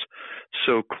emotions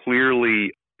so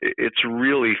clearly, it's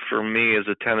really, for me as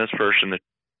a tennis person,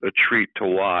 a treat to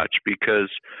watch because,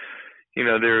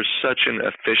 there's such an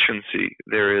efficiency.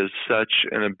 There is such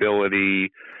an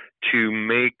ability to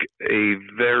make a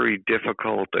very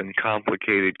difficult and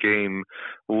complicated game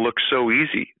look so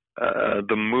easy.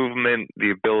 The movement,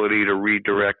 the ability to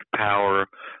redirect power,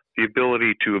 the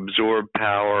ability to absorb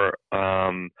power,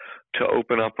 to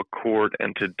open up a court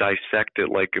and to dissect it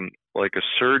like a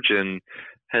surgeon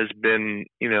has been,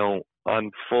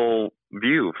 on full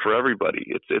view for everybody.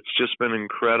 It's just been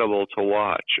incredible to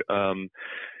watch.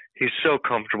 He's so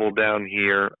comfortable down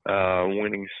here,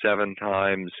 winning 7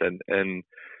 times, and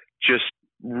just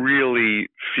really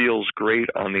feels great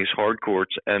on these hard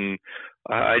courts. And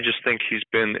I just think he's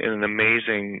been in an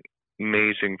amazing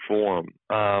form.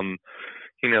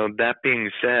 That being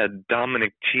said,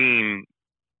 Dominic Thiem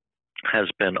has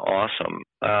been awesome.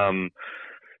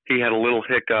 He had a little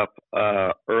hiccup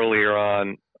earlier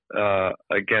on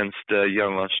against a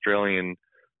young Australian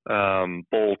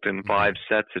Bolt in 5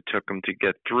 sets. It took him to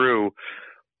get through.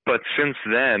 But since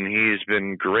then, he's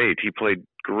been great. He played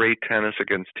great tennis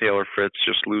against Taylor Fritz,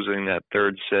 just losing that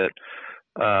 3rd set.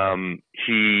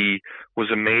 He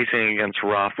was amazing against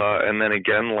Rafa, and then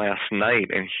again last night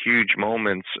in huge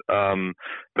moments,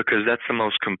 because that's the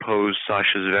most composed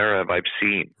Sasha Zverev I've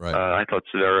seen. Right. I thought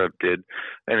Zverev did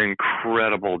an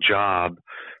incredible job,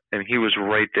 and he was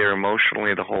right there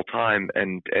emotionally the whole time,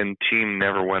 and Thiem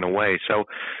never went away. So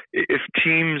if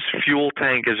Thiem's fuel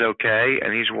tank is okay,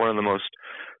 and he's one of the most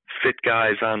fit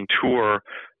guys on tour,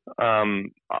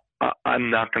 I'm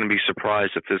not going to be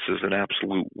surprised if this is an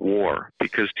absolute war,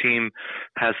 because Thiem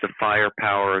has the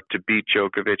firepower to beat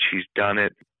Djokovic. He's done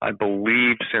it, I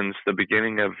believe, since the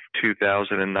beginning of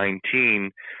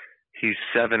 2019. He's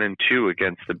 7-2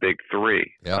 against the big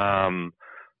 3. Yep.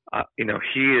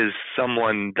 He is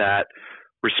someone that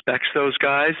respects those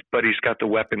guys, but he's got the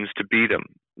weapons to beat them.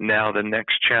 Now the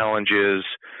next challenge is,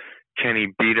 can he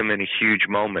beat him in a huge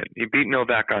moment? He beat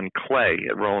Novak on clay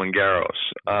at Roland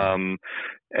Garros,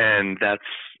 and that's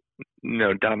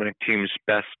Dominic Thiem's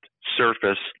best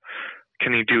surface.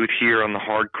 Can he do it here on the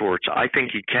hard courts? I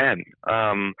think he can.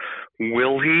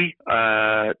 Will he?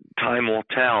 Time will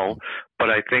tell. But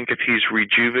I think if he's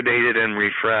rejuvenated and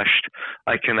refreshed,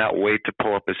 I cannot wait to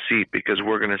pull up a seat, because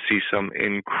we're going to see some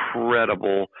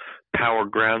incredible power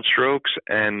ground strokes,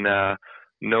 and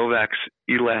Novak's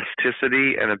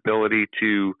elasticity and ability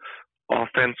to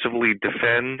offensively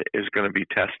defend is going to be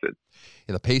tested.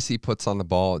 The pace he puts on the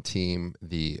ball, Thiem,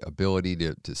 the ability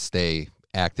to stay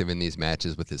active in these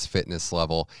matches with his fitness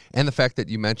level, and the fact that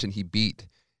you mentioned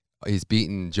he's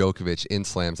beaten Djokovic in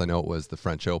slams. I know it was the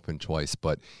French Open twice,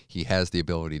 but he has the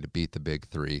ability to beat the big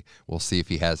 3. We'll see if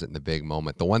he has it in the big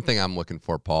moment. The one thing I'm looking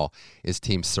for, Paul, is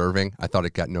Thiem serving. I thought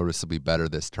it got noticeably better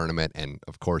this tournament, and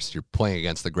of course you're playing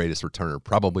against the greatest returner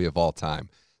probably of all time.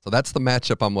 So that's the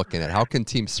matchup I'm looking at. How can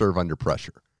Thiem serve under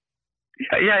pressure?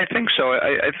 Yeah, I think so.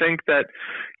 I think that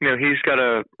he's got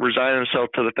to resign himself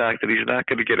to the fact that he's not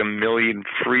going to get a million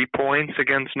free points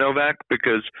against Novak,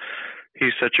 because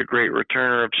he's such a great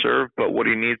returner of serve. But what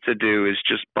he needs to do is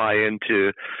just buy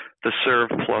into the serve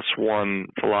 +1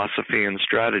 philosophy and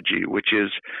strategy, which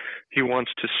is he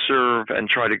wants to serve and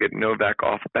try to get Novak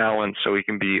off balance so he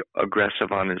can be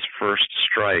aggressive on his first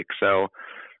strike. So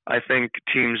I think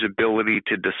Thiem's ability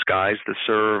to disguise the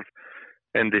serve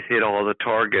and to hit all the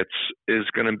targets is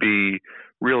going to be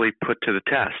really put to the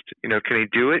test. Can he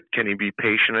do it? Can he be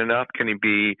patient enough? Can he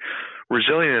be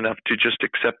resilient enough to just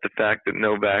accept the fact that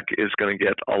Novak is going to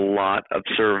get a lot of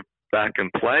serve back in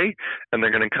play, and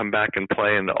they're going to come back and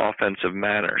play in the offensive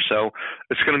manner? So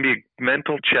it's going to be a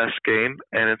mental chess game,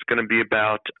 and it's going to be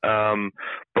about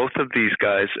both of these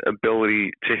guys'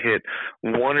 ability to hit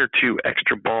 1 or 2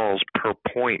 extra balls per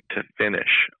point to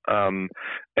finish. And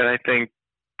I think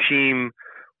Thiem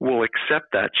will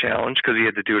accept that challenge, because he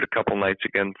had to do it a couple nights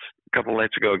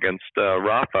ago against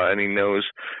Rafa, and he knows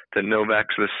that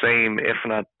Novak's the same, if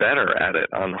not better, at it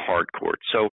on the hard court.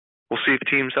 So we'll see if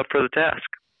Thiem's up for the task.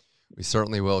 We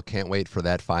certainly will. Can't wait for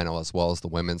that final as well as the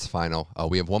women's final.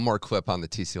 We have one more clip on the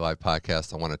TC Live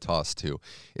podcast I want to toss to.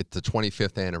 It's the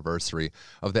 25th anniversary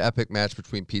of the epic match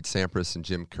between Pete Sampras and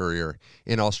Jim Courier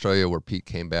in Australia, where Pete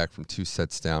came back from 2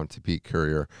 sets down to beat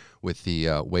Courier with the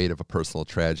weight of a personal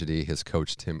tragedy. His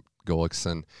coach, Tim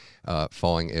Gullikson,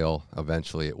 falling ill.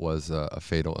 Eventually, it was a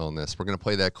fatal illness. We're going to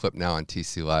play that clip now on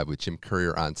TC Live with Jim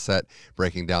Courier on set,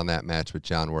 breaking down that match with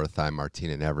John Wertheim,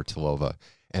 Martina Navratilova,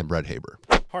 and Brett Haber.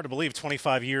 Hard to believe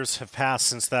 25 years have passed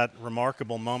since that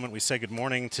remarkable moment. We say good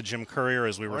morning to Jim Courier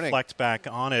as we reflect back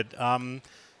on it.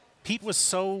 Pete was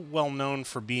so well known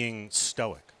for being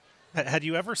stoic. Had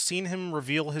you ever seen him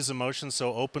reveal his emotions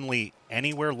so openly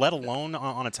anywhere, let alone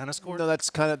on a tennis court? No, that's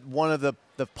kind of one of the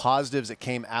positives that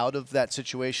came out of that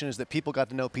situation, is that people got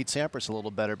to know Pete Sampras a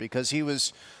little better, because he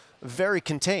was very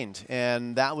contained,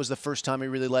 and that was the first time he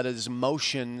really let his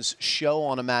emotions show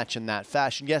on a match in that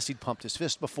fashion. Yes, he'd pumped his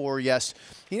fist before. Yes,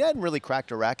 he hadn't really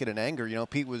cracked a racket in anger. You know,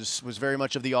 Pete was very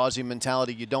much of the Aussie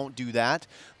mentality. You don't do that,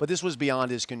 but this was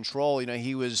beyond his control. You know,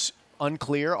 he was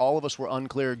unclear. All of us were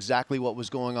unclear exactly what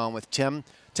was going on with Tim.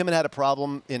 Tim had a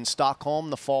problem in Stockholm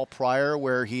the fall prior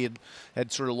where he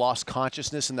had sort of lost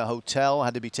consciousness in the hotel,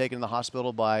 had to be taken to the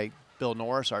hospital by Bill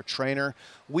Norris, our trainer.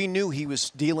 We knew he was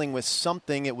dealing with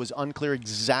something. It was unclear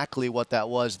exactly what that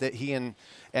was. That he and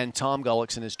Tom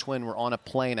Gullikson, his twin, were on a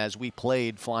plane as we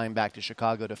played, flying back to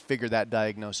Chicago to figure that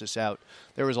diagnosis out.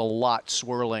 There was a lot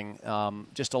swirling,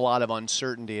 just a lot of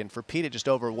uncertainty. And for Pete, it just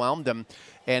overwhelmed him.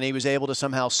 And he was able to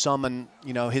somehow summon,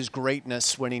 you know, his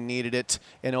greatness when he needed it.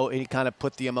 And he kind of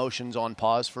put the emotions on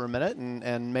pause for a minute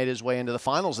and made his way into the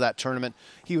finals of that tournament.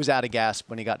 He was out of gas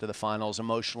when he got to the finals,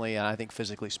 emotionally and I think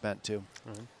physically spent too.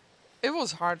 Mm-hmm. It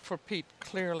was hard for Pete,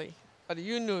 clearly. But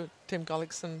you knew Tim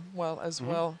Gullikson well as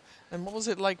well. And what was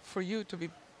it like for you to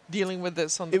be dealing with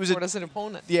this on the court as an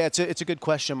opponent? Yeah, it's a good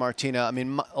question, Martina. I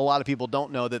mean, a lot of people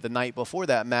don't know that the night before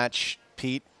that match,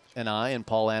 Pete and I and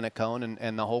Paul Annacone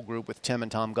and the whole group with Tim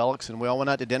and Tom Gullikson, we all went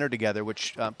out to dinner together,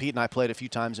 which Pete and I played a few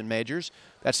times in majors.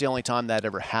 That's the only time that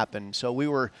ever happened. So we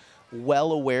were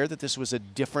well aware that this was a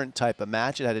different type of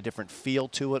match. It had a different feel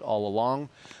to it all along.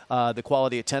 The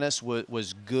quality of tennis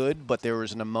was good, but there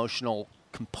was an emotional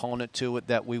component to it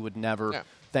that we would never,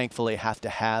 thankfully, have to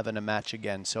have in a match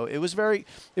again. So it was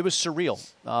surreal.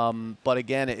 But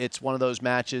again, it's one of those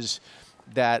matches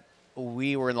that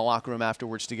we were in the locker room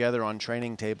afterwards together on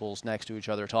training tables next to each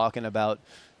other talking about,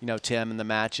 you know, Tim and the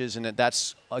matches. And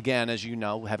that's, again, as you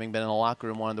know, having been in the locker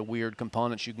room, one of the weird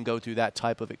components. You can go through that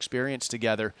type of experience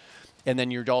together, and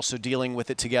then you're also dealing with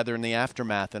it together in the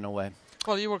aftermath in a way.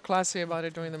 Well, you were classy about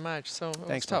it during the match, so it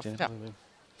was tough. Martina. Yeah.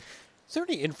 Is there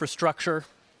any infrastructure?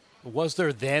 Was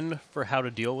there then for how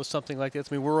to deal with something like this?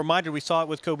 I mean, we're reminded, we saw it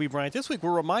with Kobe Bryant this week,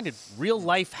 we're reminded real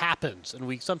life happens, and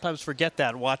we sometimes forget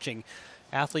that watching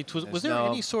athletes. Was there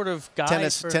any sort of guide?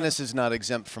 Tennis is not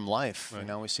exempt from life. Right. You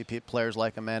know, we see players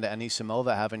like Amanda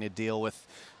Anisimova having to deal with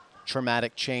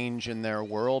traumatic change in their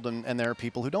world, and there are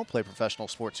people who don't play professional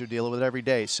sports who deal with it every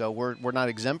day. So we're not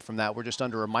exempt from that. We're just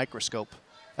under a microscope.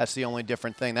 That's the only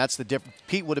different thing. That's the difference.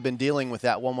 Pete would have been dealing with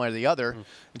that one way or the other.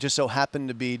 It just so happened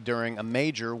to be during a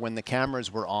major when the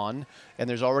cameras were on, and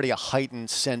there's already a heightened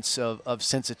sense of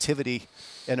sensitivity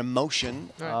and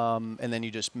emotion, and then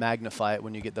you just magnify it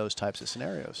when you get those types of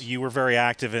scenarios. You were very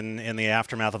active in the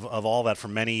aftermath of all that for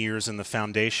many years in the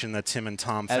foundation that Tim and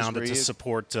Tom founded to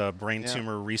support brain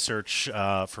tumor research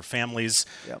for families.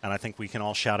 Yep. And I think we can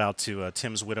all shout out to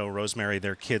Tim's widow, Rosemary,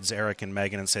 their kids, Eric and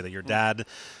Megan, and say that your dad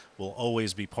will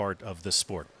always be part of this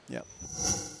sport. Yeah.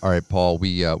 All right, Paul,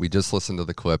 we just listened to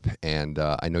the clip, and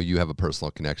I know you have a personal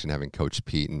connection having coached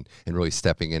Pete and really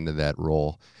stepping into that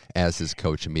role as his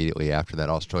coach immediately after that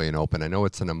Australian Open. I know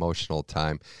it's an emotional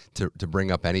time to bring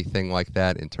up anything like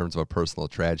that in terms of a personal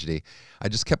tragedy. I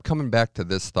just kept coming back to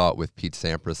this thought with Pete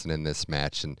Sampras in this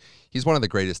match, and he's one of the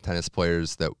greatest tennis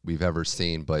players that we've ever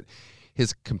seen, but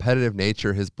his competitive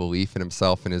nature, his belief in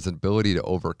himself, and his ability to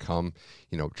overcome,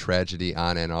 you know, tragedy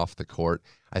on and off the court,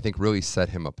 I think really set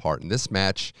him apart. In this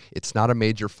match, it's not a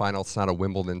major final, it's not a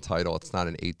Wimbledon title, it's not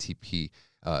an ATP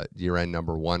year-end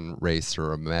 #1 race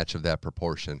or a match of that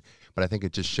proportion, but I think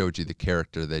it just showed you the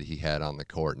character that he had on the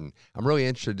court. And I'm really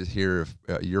interested to hear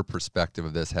your perspective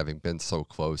of this, having been so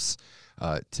close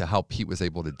to how Pete was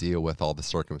able to deal with all the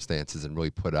circumstances and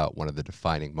really put out one of the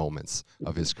defining moments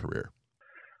of his career.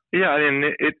 Yeah, I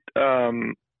mean,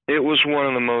 it was one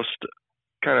of the most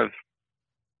kind of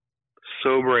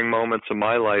sobering moments of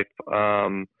my life.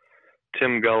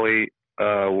 Tim Gully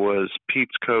was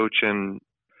Pete's coach and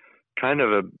kind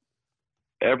of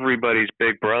everybody's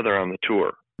big brother on the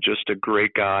tour. Just a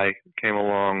great guy. I came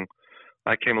along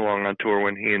on tour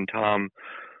when he and Tom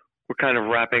were kind of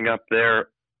wrapping up their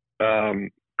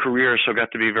career, so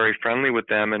got to be very friendly with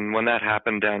them. And when that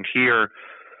happened down here,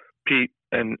 Pete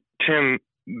and Tim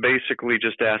basically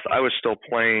just asked, I was still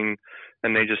playing,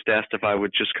 and they just asked if I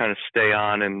would just kind of stay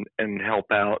on and help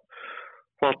out.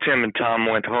 Well, Tim and Tom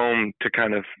went home to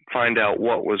kind of find out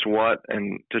what was what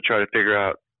and to try to figure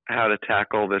out how to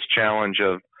tackle this challenge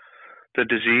of the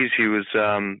disease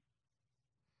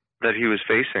that he was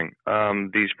facing,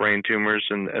 these brain tumors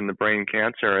and the brain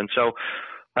cancer. And so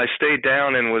I stayed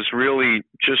down and was really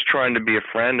just trying to be a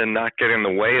friend and not get in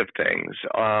the way of things.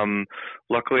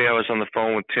 Luckily, I was on the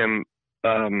phone with Tim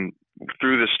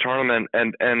through this tournament.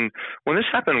 And when this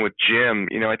happened with Jim,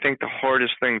 you know, I think the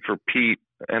hardest thing for Pete,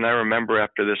 and I remember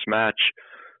after this match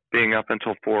being up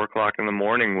until 4 o'clock in the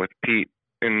morning with Pete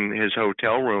in his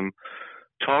hotel room,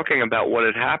 talking about what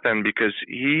had happened, because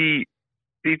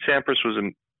Pete Sampras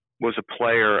was a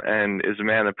player and is a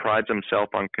man that prides himself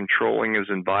on controlling his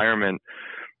environment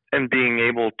and being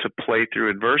able to play through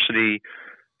adversity.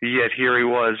 Yet here he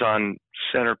was on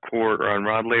center court or on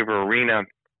Rod Laver Arena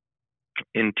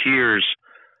in tears,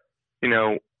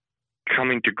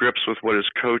 coming to grips with what his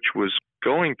coach was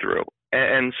going through.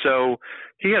 And so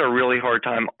he had a really hard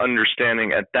time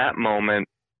understanding at that moment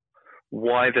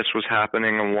why this was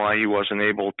happening and why he wasn't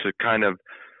able to kind of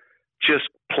just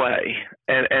play.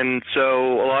 And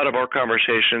so a lot of our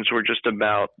conversations were just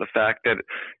about the fact that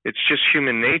it's just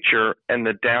human nature. And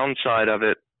the downside of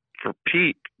it for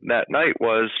Pete that night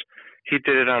was he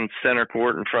did it on center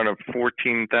court in front of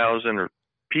 14,000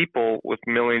 people with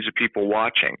millions of people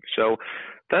watching. So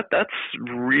that's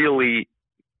really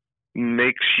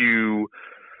makes you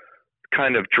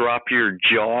kind of drop your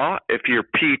jaw if you're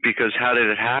Pete, because how did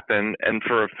it happen? And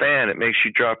for a fan, it makes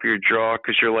you drop your jaw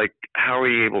because you're like, how are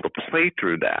you able to play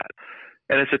through that?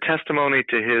 And it's a testimony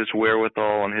to his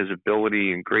wherewithal and his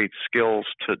ability and great skills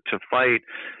to fight.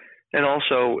 And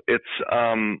also it's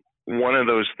one of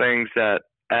those things that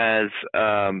as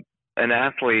an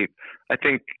athlete, I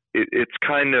think it's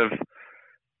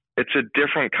a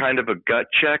different kind of a gut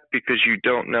check, because you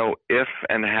don't know if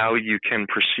and how you can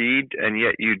proceed, and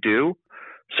yet you do.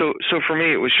 So for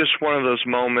me, it was just one of those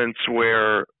moments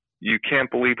where you can't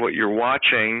believe what you're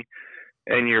watching,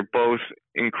 and you're both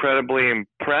incredibly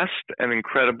impressed and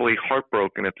incredibly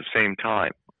heartbroken at the same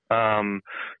time.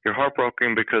 You're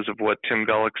heartbroken because of what Tim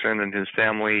Gullikson and his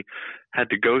family had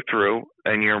to go through,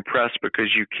 and you're impressed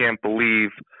because you can't believe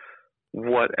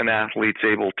what an athlete's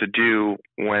able to do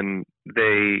when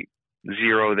they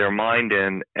zero their mind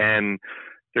in. And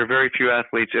there are very few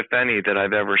athletes, if any, that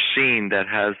I've ever seen that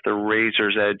has the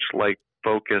razor's edge like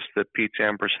focus that Pete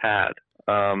Sampras had.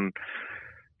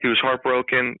 He was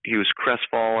heartbroken, he was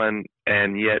crestfallen,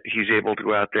 and yet he's able to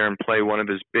go out there and play one of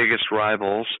his biggest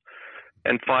rivals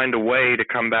and find a way to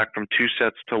come back from 2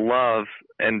 sets to love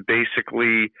and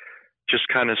basically just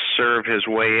kind of serve his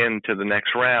way into the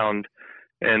next round.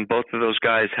 And both of those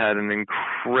guys had an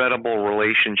incredible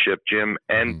relationship, Jim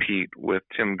and Pete, with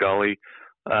Tim Gully.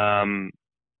 And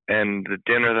the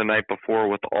dinner the night before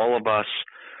with all of us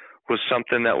was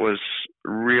something that was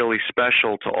really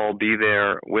special to all be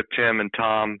there with Tim and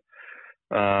Tom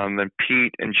and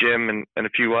Pete and Jim and a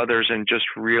few others, and just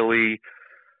really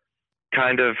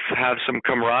kind of have some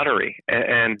camaraderie.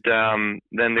 And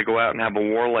then to go out and have a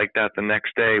war like that the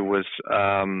next day was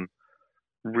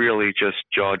really just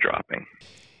jaw-dropping.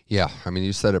 Yeah, I mean,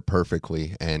 you said it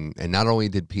perfectly. And not only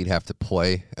did Pete have to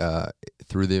play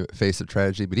through the face of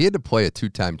tragedy, but he had to play a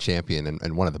 2-time champion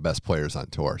and one of the best players on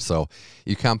tour. So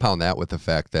you compound that with the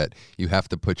fact that you have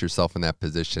to put yourself in that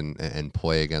position and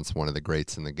play against one of the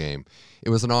greats in the game. It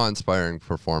was an awe-inspiring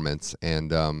performance.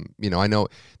 And, I know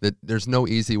that there's no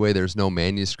easy way, there's no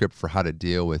manuscript for how to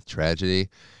deal with tragedy.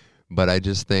 But I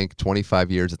just think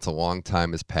 25 years, it's a long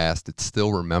time has passed. It's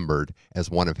still remembered as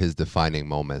one of his defining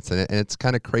moments. And it's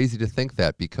kind of crazy to think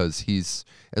that, because he's,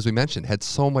 as we mentioned, had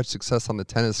so much success on the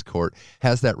tennis court,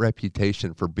 has that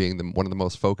reputation for being one of the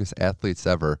most focused athletes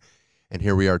ever. And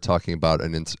here we are talking about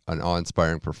an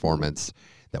awe-inspiring performance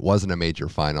that wasn't a major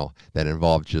final, that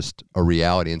involved just a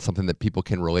reality and something that people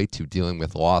can relate to, dealing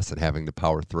with loss and having to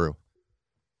power through.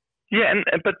 Yeah,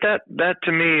 but that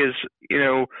to me is,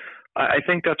 I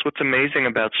think that's what's amazing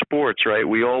about sports, right?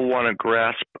 We all want to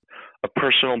grasp a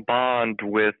personal bond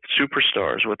with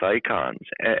superstars, with icons.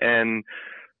 And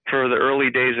for the early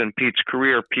days in Pete's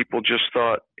career, people just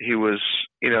thought he was,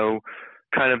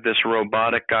 kind of this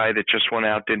robotic guy that just went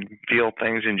out, didn't feel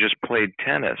things, and just played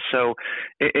tennis. So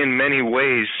in many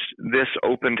ways, this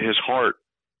opened his heart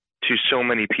to so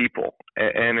many people.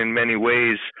 And in many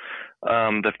ways,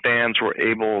 the fans were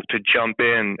able to jump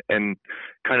in and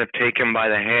kind of take him by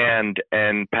the hand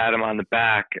and pat him on the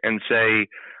back and say,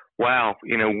 wow,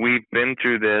 we've been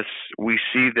through this, we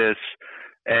see this,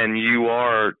 and you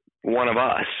are one of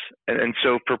us. And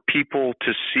so for people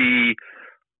to see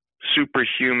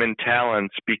superhuman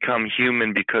talents become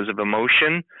human because of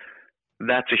emotion,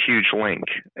 that's a huge link.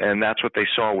 And that's what they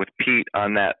saw with Pete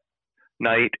on that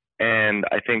night. And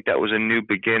I think that was a new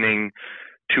beginning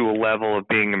to a level of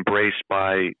being embraced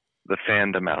by the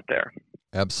fandom out there.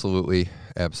 Absolutely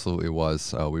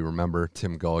was. We remember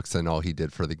Tim Gullikson, all he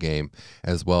did for the game,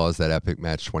 as well as that epic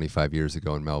match 25 years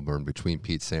ago in Melbourne between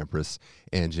Pete Sampras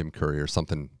and Jim Courier,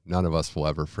 something none of us will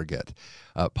ever forget.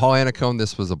 Paul Annacone,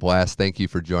 this was a blast. Thank you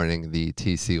for joining the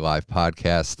TC Live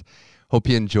podcast. Hope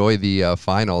you enjoy the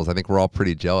finals. I think we're all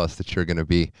pretty jealous that you're going to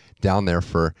be down there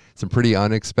for some pretty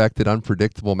unexpected,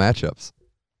 unpredictable matchups.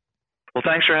 Well,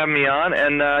 thanks for having me on,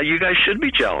 and you guys should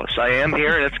be jealous. I am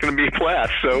here, and it's going to be a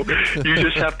blast. So you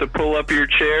just have to pull up your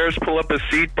chairs, pull up a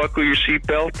seat, buckle your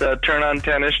seatbelt, turn on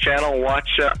Tennis Channel,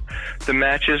 watch the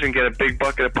matches, and get a big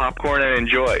bucket of popcorn and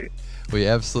enjoy. We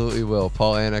absolutely will.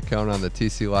 Paul Annacone on the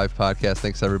TC Live podcast.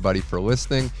 Thanks, everybody, for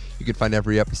listening. You can find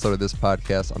every episode of this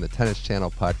podcast on the Tennis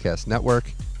Channel Podcast Network,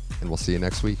 and we'll see you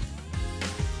next week.